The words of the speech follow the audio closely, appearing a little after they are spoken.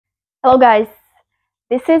Hello guys,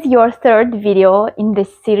 this is your third video in this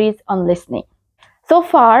series on listening. So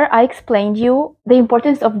far, I explained you the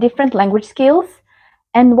importance of different language skills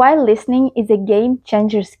and why listening is a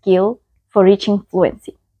game-changer skill for reaching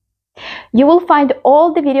fluency. You will find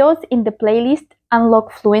all the videos in the playlist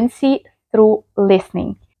Unlock Fluency through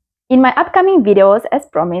Listening. In my upcoming videos, as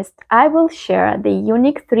promised, I will share the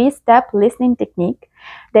unique 3-step listening technique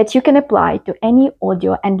that you can apply to any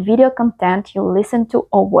audio and video content you listen to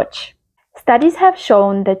or watch. Studies have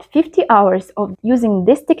shown that 50 hours of using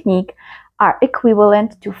this technique are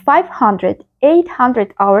equivalent to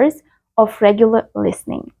 800 hours of regular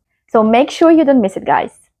listening. So make sure you don't miss it,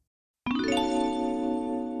 guys.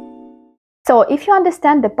 So if you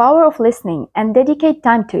understand the power of listening and dedicate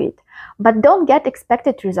time to it, but don't get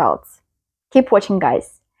expected results, keep watching,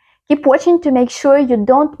 guys. Keep watching to make sure you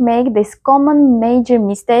don't make these common major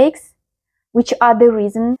mistakes, which are the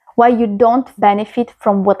reason why you don't benefit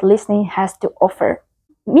from what listening has to offer.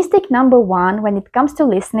 Mistake number 1 when it comes to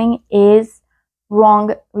listening is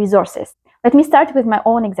wrong resources. Let me start with my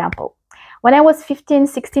own example. When I was 15,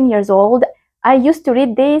 16 years old, I used to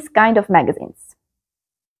read these kind of magazines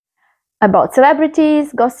about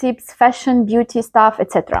celebrities, gossips, fashion, beauty stuff,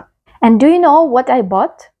 etc. And do you know what I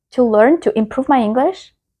bought to learn to improve my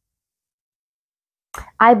English?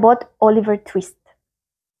 I bought Oliver Twist.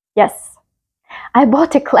 Yes, I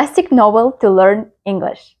bought a classic novel to learn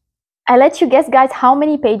English. I let you guess, guys, how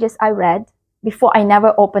many pages I read before I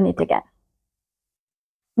never opened it again.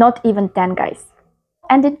 Not even 10, guys.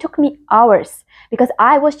 And it took me hours because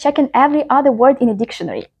I was checking every other word in a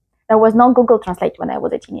dictionary. There was no Google Translate when I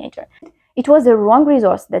was a teenager. It was a wrong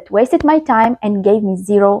resource that wasted my time and gave me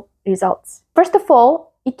 0 results. First of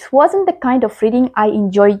all, it wasn't the kind of reading I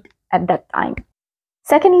enjoyed at that time.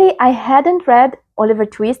 Secondly, I hadn't read Oliver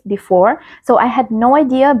Twist before, so I had no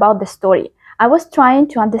idea about the story. I was trying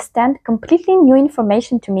to understand completely new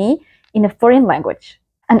information to me in a foreign language.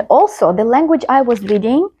 And also, the language I was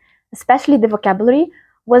reading, especially the vocabulary,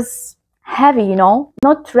 was heavy,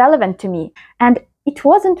 not relevant to me. And it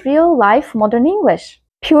wasn't real-life modern English.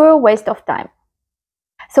 Pure waste of time.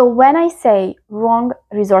 So when I say wrong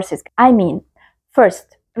resources, I mean,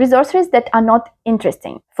 first, resources that are not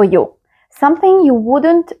interesting for you. Something you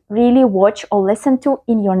wouldn't really watch or listen to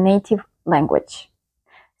in your native language.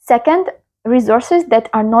 Second, resources that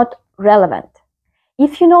are not relevant.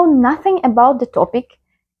 If you know nothing about the topic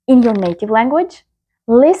in your native language,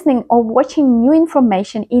 listening or watching new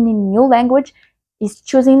information in a new language is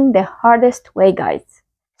choosing the hardest way, guys.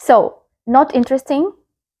 So, not interesting,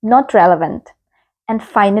 not relevant. And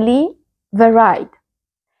finally, varied.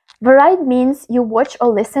 Varied means you watch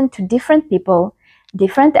or listen to different people,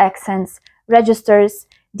 different accents, registers,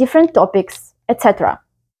 different topics, etc.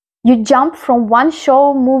 You jump from one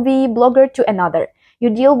show, movie, blogger to another.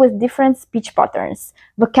 You deal with different speech patterns,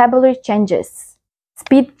 vocabulary changes,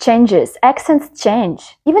 speed changes, accents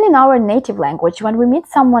change. Even in our native language, when we meet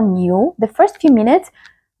someone new, the first few minutes,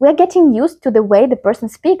 we're getting used to the way the person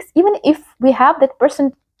speaks, even if we have that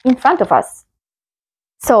person in front of us.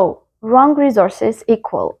 So, wrong resources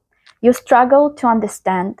equal you struggle to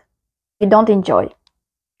understand, you don't enjoy.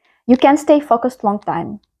 You can't stay focused long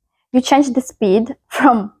time. You change the speed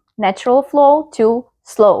from natural flow to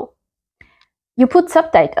slow. You put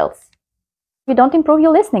subtitles. You don't improve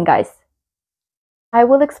your listening, guys. I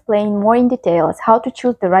will explain more in details how to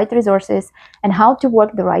choose the right resources and how to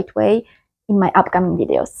work the right way in my upcoming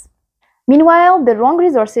videos. Meanwhile, the wrong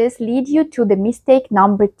resources lead you to the mistake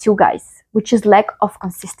number 2, guys, which is lack of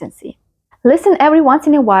consistency. Listen every once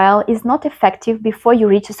in a while is not effective before you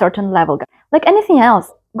reach a certain level. Like anything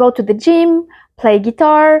else, go to the gym, play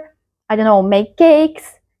guitar, make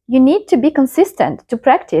cakes. You need to be consistent, to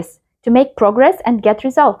practice, to make progress and get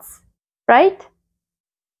results, right?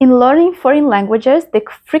 In learning foreign languages, the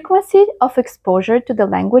frequency of exposure to the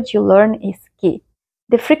language you learn is key.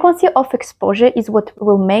 The frequency of exposure is what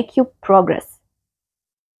will make you progress.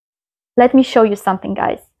 Let me show you something,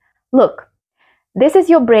 guys. Look, this is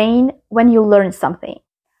your brain when you learn something.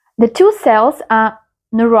 The 2 cells are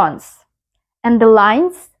neurons, and the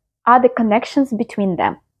lines are the connections between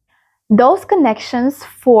them. Those connections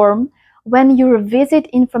form when you revisit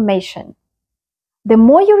information. The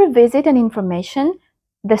more you revisit an information,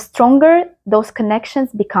 the stronger those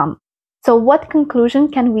connections become. So what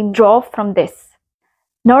conclusion can we draw from this?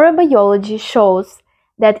 Neurobiology shows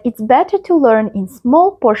that it's better to learn in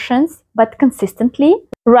small portions but consistently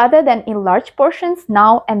rather than in large portions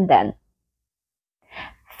now and then.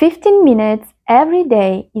 15 minutes every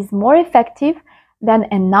day is more effective than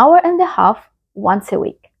an hour and a half once a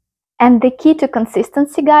week. And the key to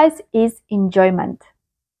consistency, guys, is enjoyment.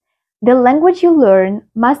 The language you learn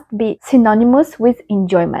must be synonymous with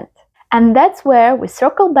enjoyment. And that's where we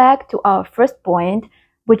circle back to our first point,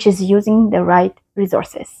 which is using the right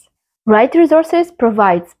resources. Right resources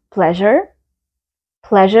provides pleasure.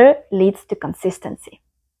 Pleasure leads to consistency.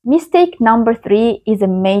 Mistake number 3 is a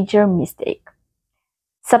major mistake.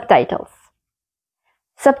 Subtitles.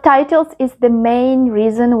 Subtitles is the main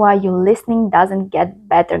reason why your listening doesn't get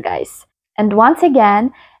better, guys. And once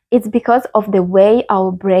again, it's because of the way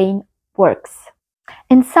our brain works.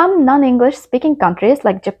 In some non-English speaking countries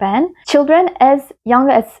like Japan, children as young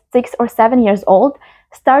as 6 or 7 years old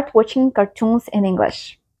start watching cartoons in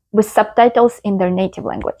English with subtitles in their native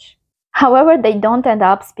language. However, they don't end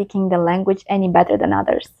up speaking the language any better than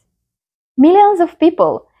others. Millions of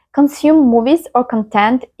people consume movies or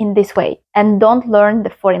content in this way and don't learn the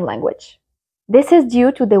foreign language. This is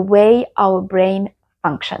due to the way our brain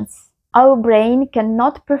functions. Our brain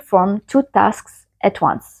cannot perform 2 tasks at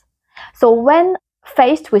once. So when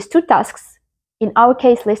faced with 2 tasks, in our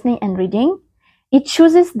case listening and reading, it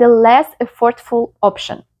chooses the less effortful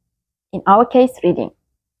option, in our case reading.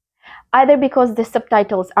 Either because the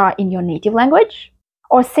subtitles are in your native language,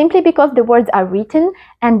 or simply because the words are written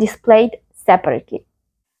and displayed separately.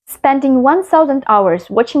 Spending 1,000 hours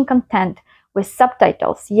watching content with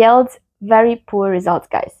subtitles yields very poor results,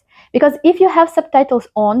 guys. Because if you have subtitles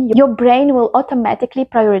on, your brain will automatically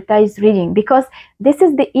prioritize reading because this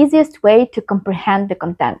is the easiest way to comprehend the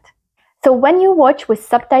content. So when you watch with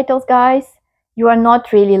subtitles, guys, you are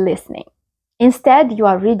not really listening. Instead, you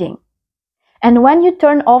are reading. And when you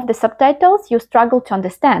turn off the subtitles, you struggle to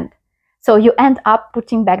understand. So you end up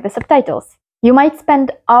putting back the subtitles. You might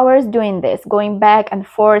spend hours doing this, going back and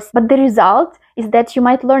forth, but the result is that you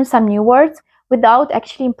might learn some new words without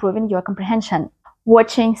actually improving your comprehension.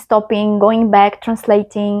 Watching, stopping, going back,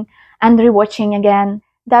 translating, and rewatching again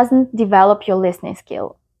doesn't develop your listening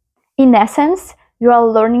skill. In essence, you are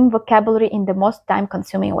learning vocabulary in the most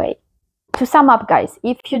time-consuming way. To sum up, guys,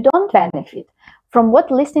 if you don't benefit from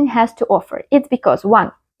what listening has to offer, it's because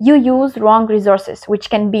 1. You use wrong resources,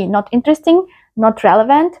 which can be not interesting, not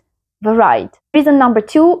relevant, varied. Reason number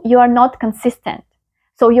 2, you are not consistent.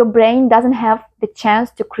 So your brain doesn't have the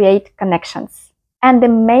chance to create connections. And the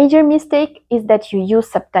major mistake is that you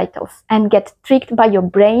use subtitles and get tricked by your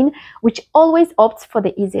brain, which always opts for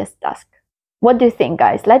the easiest task. What do you think,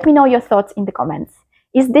 guys? Let me know your thoughts in the comments.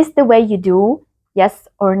 Is this the way you do? Yes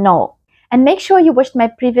or no? And make sure you watched my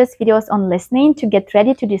previous videos on listening to get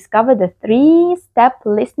ready to discover the 3-step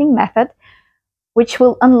listening method, which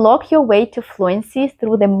will unlock your way to fluency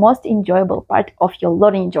through the most enjoyable part of your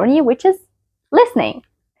learning journey, which is listening.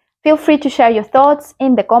 Feel free to share your thoughts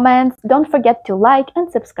in the comments. Don't forget to like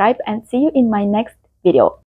and subscribe, and see you in my next video.